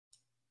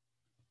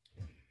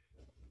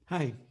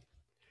Hi,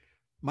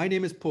 my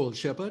name is Paul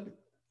Sheppard.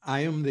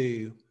 I am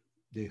the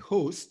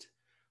host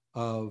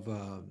of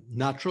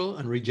Natural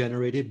and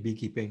Regenerative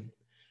Beekeeping.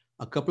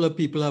 A couple of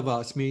people have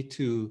asked me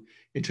to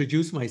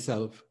introduce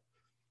myself.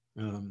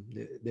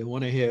 They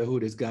want to hear who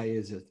this guy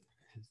is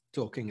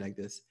talking like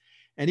this.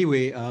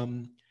 Anyway,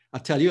 I'll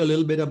tell you a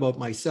little bit about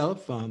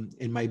myself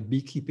in my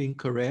beekeeping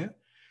career.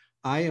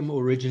 I am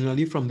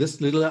originally from this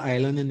little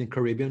island in the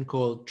Caribbean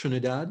called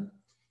Trinidad.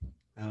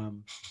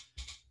 Um,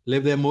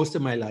 Lived there most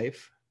of my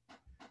life.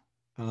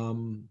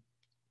 Um,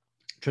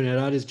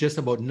 Trinidad is just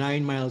about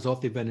 9 miles off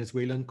the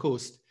Venezuelan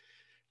coast.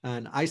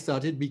 And I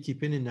started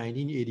beekeeping in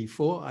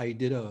 1984. I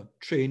did a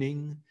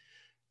training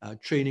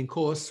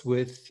course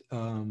with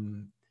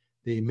the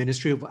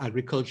Ministry of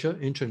Agriculture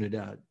in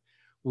Trinidad.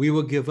 We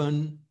were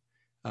given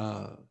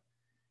uh,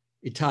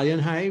 Italian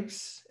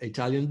hives,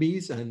 Italian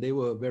bees, and they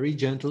were very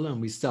gentle, and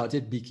we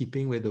started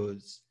beekeeping with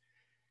those.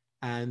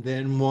 And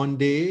then one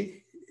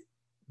day,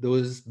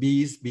 those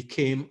bees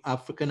became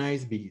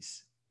Africanized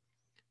bees.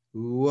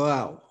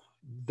 Wow,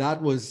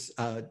 that was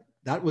uh,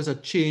 that was a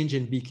change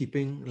in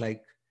beekeeping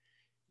like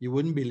you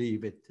wouldn't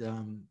believe it.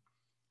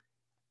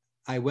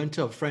 I went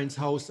to a friend's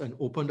house and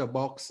opened a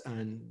box,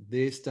 and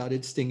they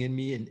started stinging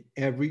me in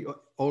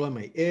all of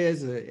my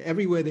ears,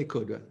 everywhere they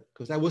could,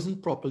 because I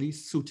wasn't properly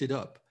suited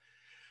up.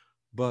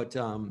 But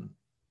I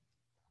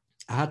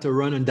had to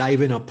run and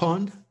dive in a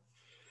pond,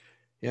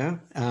 yeah,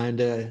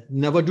 and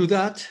never do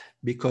that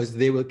because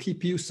they will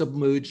keep you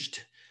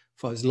submerged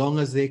for as long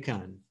as they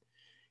can.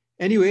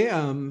 Anyway,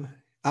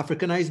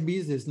 Africanized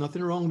bees, there's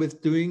nothing wrong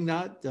with doing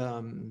that.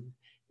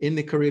 In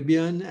the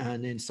Caribbean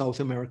and in South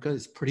America,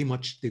 it's pretty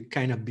much the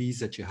kind of bees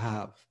that you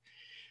have.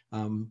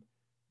 Um,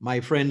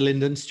 my friend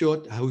Lyndon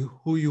Stewart,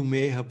 who you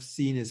may have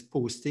seen is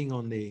posting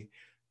on the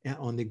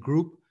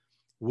group,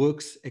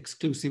 works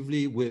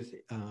exclusively with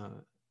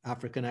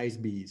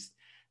Africanized bees,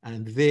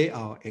 and they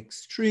are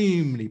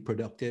extremely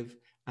productive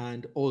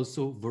and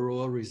also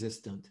varroa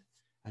resistant,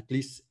 at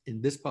least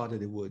in this part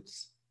of the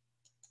woods.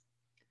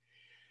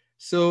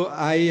 So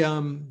I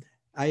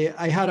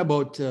had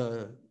about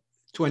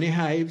 20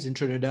 hives in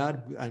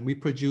Trinidad, and we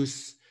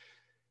produce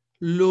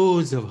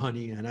loads of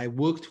honey. And I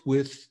worked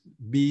with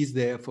bees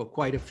there for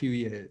quite a few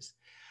years.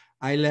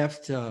 I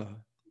left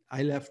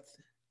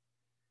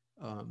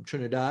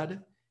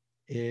Trinidad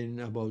in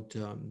about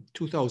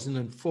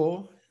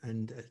 2004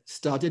 and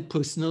started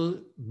personal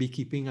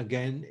beekeeping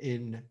again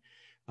in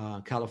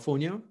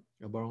California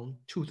around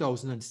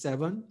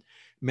 2007.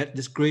 Met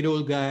this great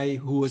old guy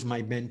who was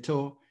my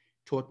mentor,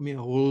 taught me a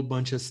whole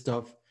bunch of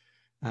stuff,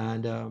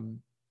 and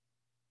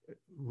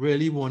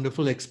really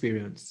wonderful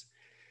experience.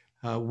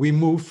 We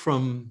moved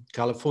from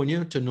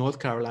California to North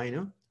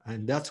Carolina,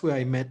 and that's where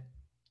I met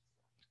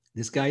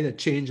this guy that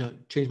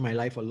changed my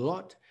life a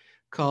lot,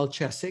 Carl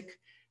Chesick,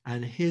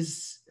 and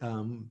his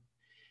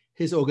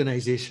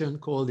organization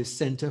called the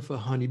Center for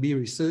Honeybee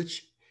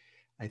Research.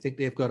 I think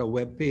they've got a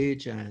web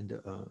page, and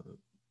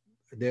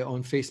they're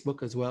on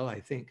Facebook as well,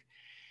 I think.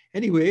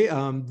 Anyway,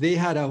 they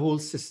had a whole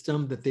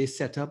system that they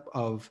set up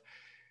of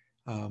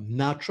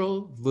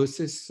natural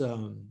versus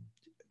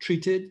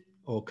treated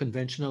or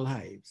conventional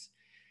hives.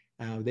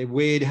 They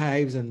weighed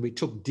hives, and we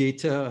took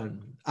data.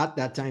 And at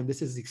that time,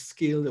 this is the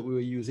scale that we were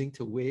using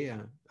to weigh.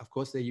 Of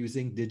course, they're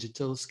using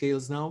digital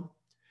scales now.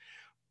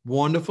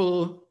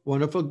 Wonderful,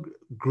 wonderful,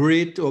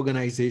 great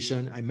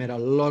organization. I met a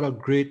lot of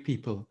great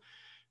people,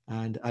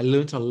 and I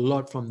learned a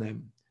lot from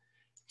them.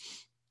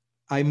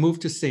 I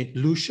moved to St.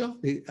 Lucia,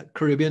 the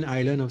Caribbean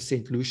island of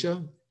St.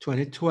 Lucia.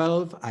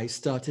 2012,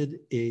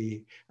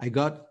 I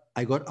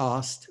got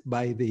asked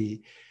by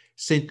the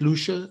St.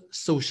 Lucia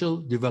Social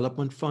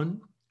Development Fund.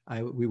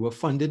 We were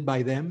funded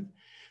by them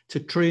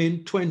to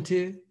train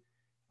 20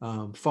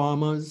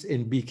 farmers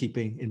in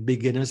beekeeping, in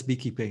beginners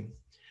beekeeping.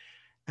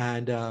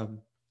 And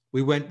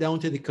we went down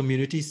to the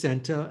community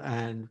center,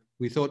 and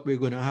we thought we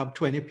were going to have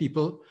 20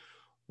 people.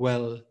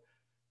 Well,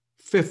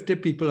 50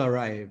 people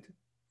arrived,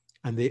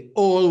 and they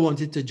all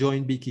wanted to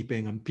join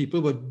beekeeping, and people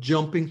were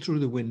jumping through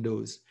the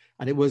windows.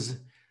 And it was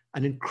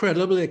an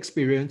incredible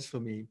experience for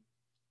me.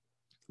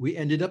 We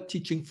ended up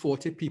teaching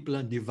 40 people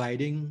and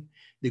dividing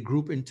the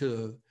group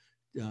into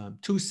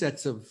two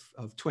sets of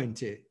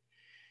 20.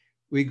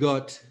 We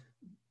got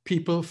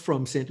people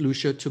from St.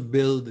 Lucia to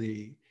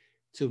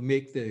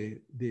make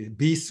the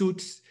bee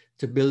suits,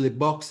 to build the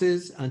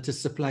boxes, and to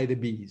supply the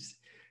bees.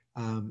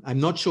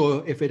 I'm not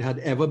sure if it had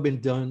ever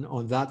been done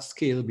on that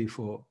scale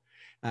before.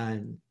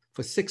 And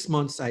for 6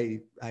 months,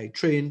 I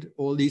trained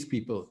all these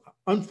people.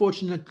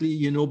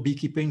 Unfortunately,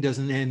 beekeeping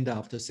doesn't end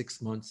after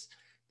 6 months.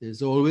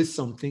 There's always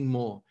something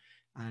more.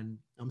 And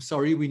I'm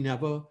sorry we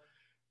never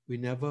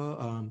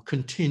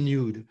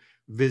continued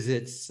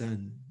visits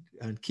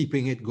and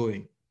keeping it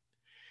going.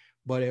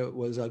 But it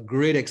was a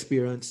great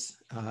experience.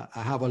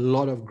 I have a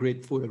lot of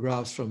great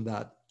photographs from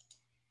that.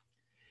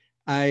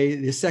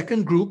 The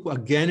second group,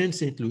 again in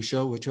St.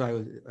 Lucia, which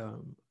I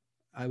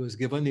was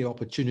given the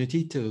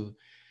opportunity to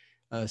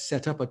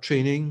set up a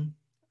training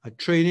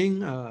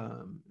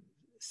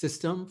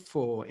system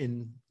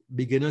in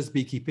beginners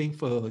beekeeping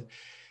for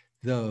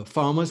the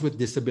farmers with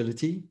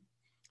disability.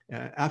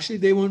 Actually,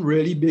 they weren't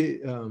really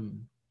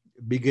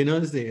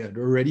beginners. They had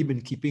already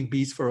been keeping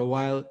bees for a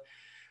while,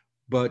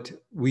 but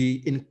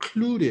we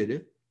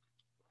included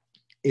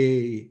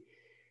a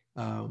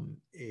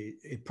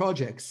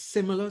project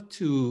similar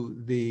to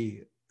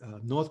the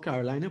North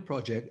Carolina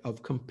project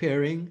of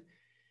comparing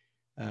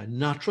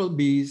natural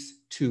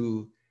bees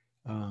to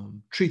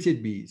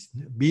treated bees.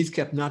 Bees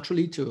kept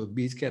naturally to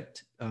bees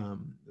kept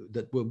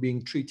that were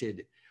being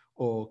treated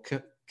or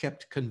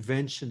kept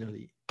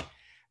conventionally.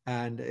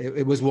 And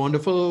it was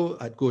wonderful.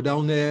 I'd go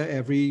down there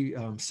every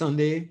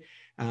Sunday,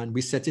 and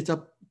we set it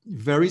up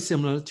very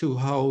similar to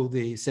how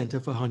the Center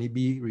for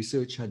Honeybee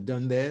Research had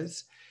done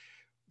theirs,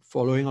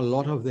 following a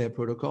lot of their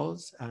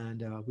protocols.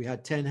 And we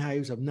had 10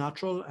 hives of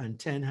natural and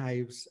 10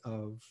 hives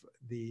of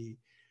the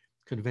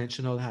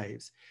conventional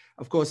hives.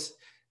 Of course,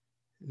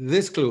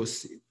 this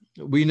close,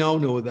 we now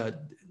know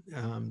that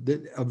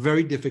a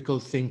very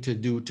difficult thing to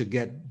do to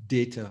get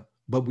data,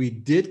 but we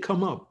did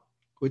come up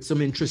with some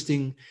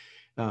interesting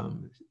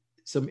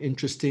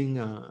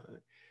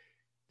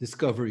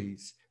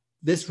discoveries.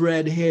 This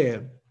red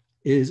here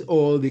is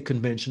all the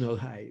conventional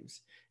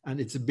hives, and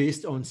it's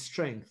based on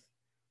strength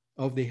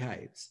of the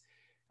hives.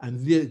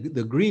 And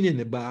the green in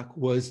the back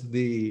was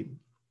the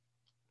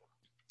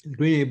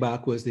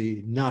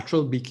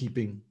natural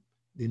beekeeping,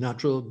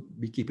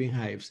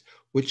 hives,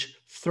 which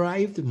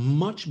thrived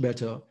much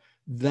better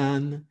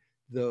than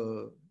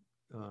the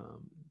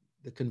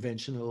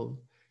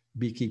conventional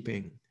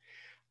beekeeping.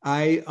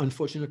 I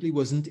unfortunately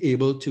wasn't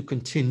able to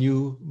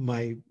continue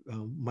my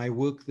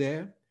work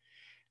there,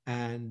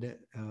 and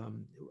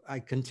I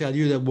can tell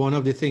you that one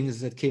of the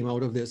things that came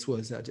out of this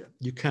was that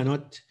you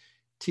cannot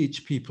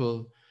teach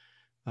people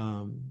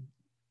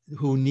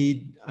who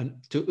need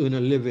to earn a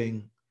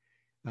living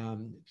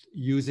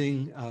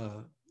using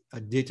a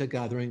data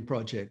gathering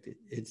project.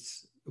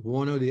 It's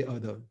one or the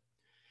other.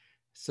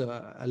 So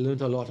I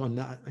learned a lot on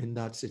that in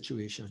that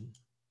situation.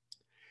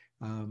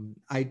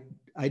 I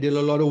did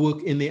a lot of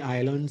work in the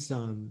islands,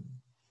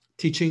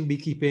 teaching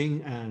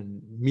beekeeping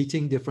and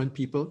meeting different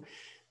people.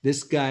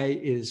 This guy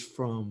is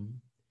from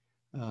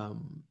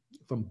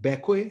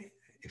Bequia.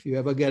 If you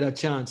ever get a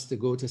chance to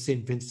go to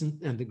St.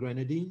 Vincent and the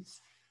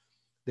Grenadines,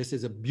 this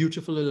is a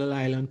beautiful little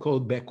island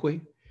called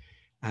Bequia.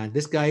 And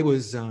this guy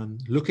was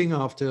looking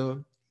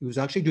after, he was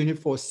actually doing it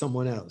for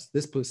someone else.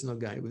 This personal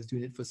guy was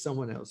doing it for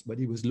someone else, but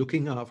he was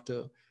looking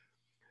after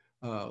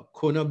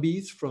Kona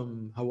bees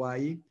from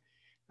Hawaii.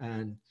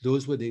 And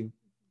those were the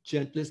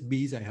gentlest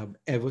bees I have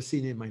ever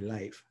seen in my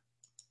life.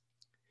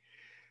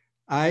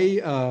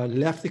 I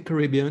left the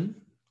Caribbean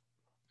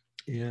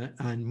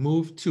and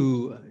moved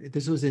to,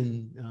 this was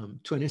in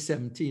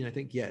 2017, I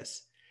think,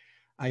 yes.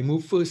 I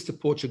moved first to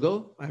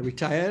Portugal. I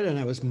retired and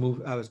I was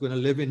going to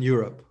live in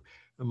Europe.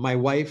 My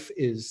wife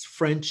is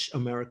French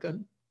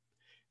American.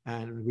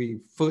 And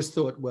we first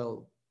thought,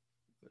 well,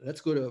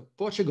 let's go to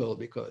Portugal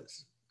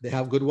because they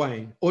have good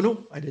wine. Oh,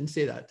 no, I didn't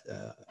say that.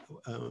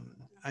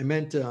 I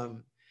meant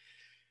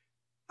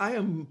I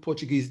am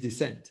Portuguese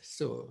descent.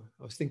 So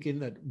I was thinking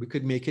that we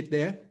could make it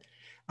there.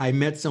 I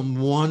met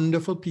some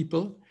wonderful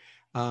people.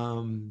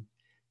 Paul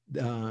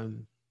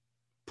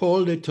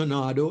de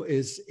Tornado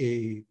is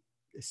a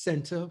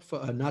center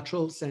for a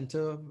natural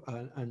center,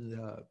 and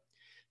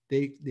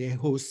they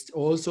host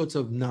all sorts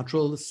of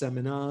natural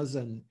seminars.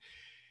 And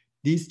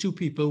these two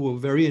people were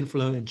very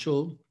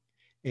influential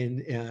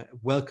in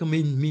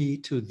welcoming me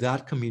to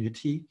that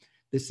community.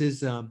 This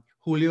is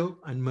Julio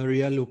and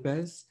Maria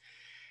Lopez.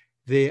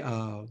 They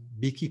are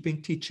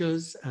beekeeping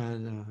teachers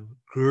and a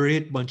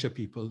great bunch of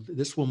people.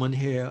 This woman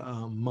here,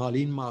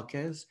 Marlene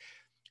Marquez,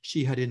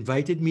 she had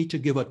invited me to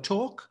give a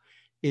talk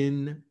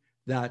in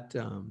that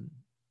and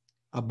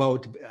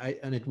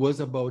it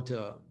was about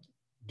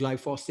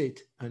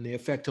glyphosate and the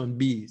effect on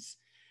bees.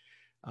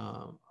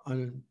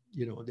 And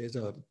you know,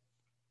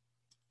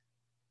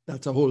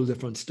 that's a whole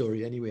different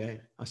story. Anyway,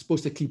 I'm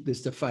supposed to keep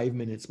this to 5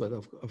 minutes, but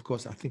of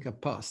course, I think I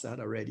passed that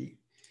already.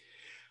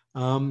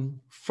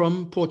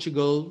 From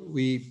Portugal,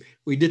 we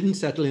didn't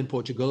settle in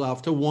Portugal.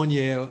 After 1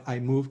 year, I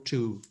moved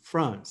to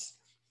France,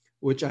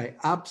 which I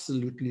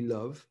absolutely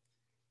love.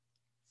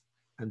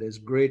 And there's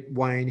great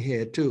wine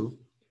here too.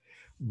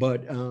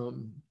 But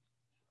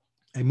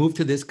I moved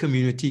to this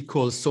community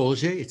called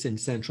Solge. It's in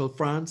central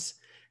France.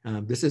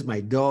 This is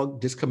my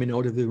dog just coming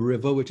out of the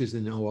river, which is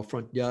in our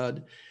front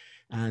yard.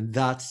 And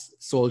that's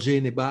Solge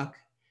in the back.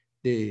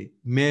 The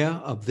mayor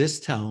of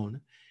this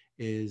town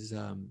is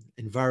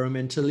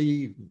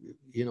environmentally,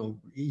 you know,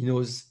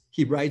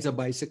 he rides a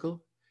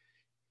bicycle.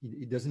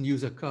 He doesn't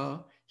use a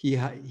car.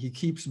 He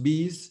keeps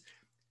bees.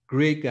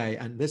 Great guy.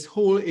 And this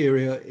whole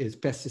area is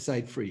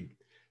pesticide free.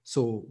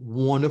 So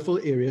wonderful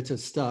area to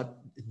start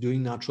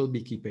doing natural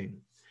beekeeping.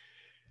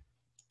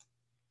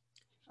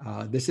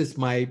 This is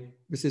my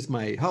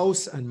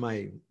house and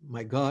my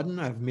garden.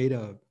 I've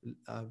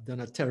done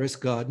a terrace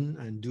garden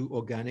and do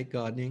organic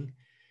gardening.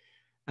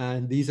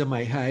 And these are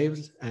my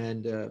hives.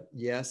 And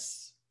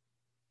yes,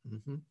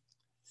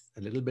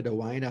 a little bit of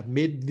wine. I've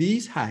made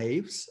these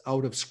hives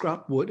out of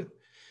scrap wood.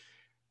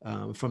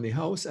 from the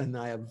house, and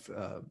I have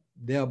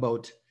they're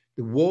about,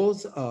 the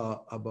walls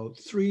are about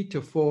 3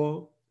 to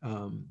 4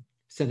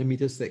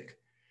 centimeters thick,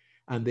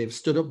 and they've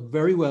stood up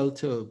very well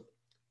to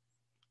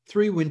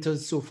 3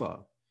 winters so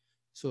far.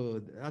 So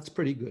that's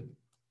pretty good.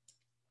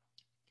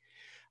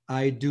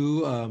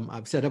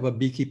 I've set up a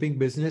beekeeping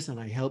business, and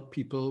I help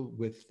people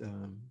with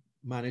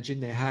managing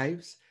their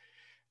hives.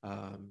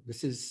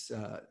 This is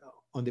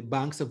on the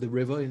banks of the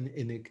river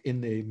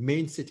in the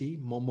main city,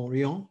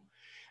 Montmorillon.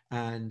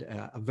 And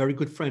a very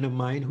good friend of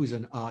mine who's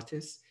an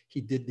artist,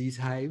 he did these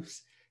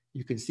hives.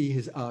 You can see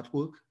his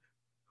artwork,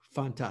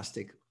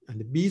 fantastic. And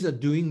the bees are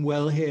doing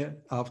well here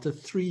after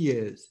 3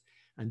 years.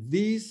 And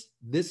this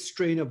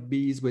strain of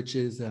bees, which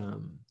is,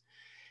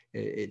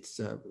 it's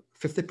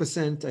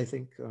 50%, I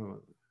think,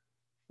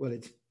 well,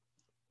 it's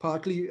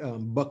partly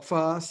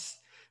buckfast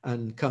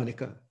and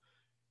carnica.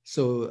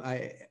 So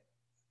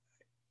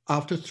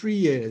after 3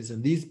 years,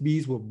 and these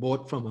bees were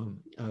bought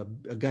from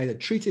a guy that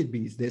treated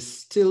bees, they're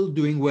still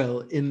doing well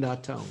in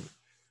that town.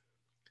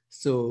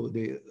 So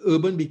the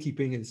urban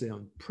beekeeping is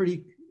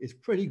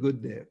pretty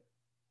good there.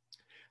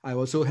 I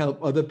also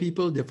help other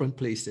people, different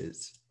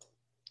places.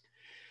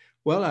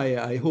 Well,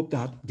 I hope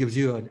that gives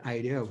you an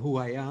idea of who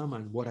I am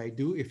and what I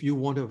do. If you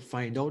want to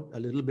find out a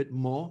little bit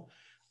more,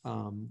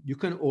 you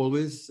can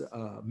always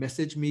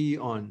message me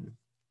on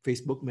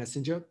Facebook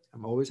Messenger.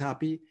 I'm always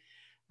happy.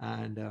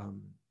 And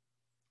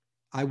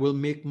I will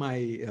make my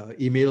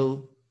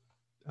email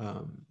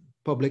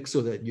public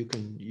so that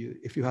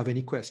if you have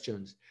any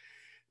questions.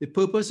 The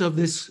purpose of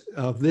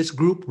this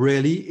group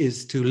really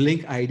is to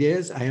link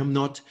ideas. I am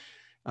not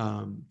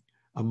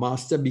a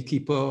master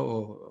beekeeper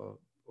or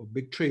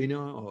big trainer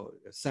or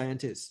a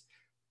scientist,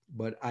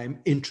 but I'm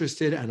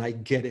interested and I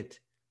get it.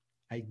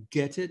 I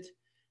get it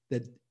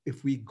that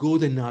if we go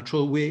the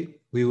natural way,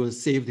 we will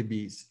save the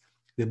bees.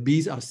 The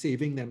bees are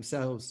saving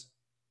themselves,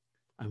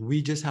 and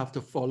we just have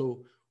to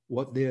follow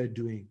what they are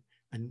doing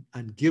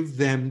and give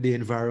them the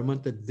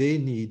environment that they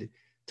need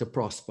to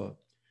prosper.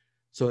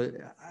 So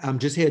I'm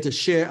just here to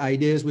share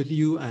ideas with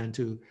you and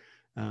to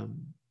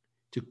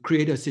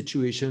create a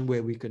situation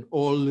where we can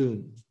all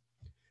learn.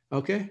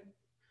 Okay?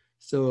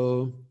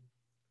 So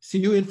see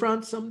you in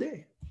France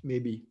someday,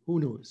 maybe. Who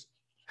knows?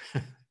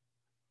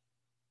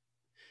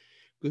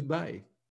 Goodbye.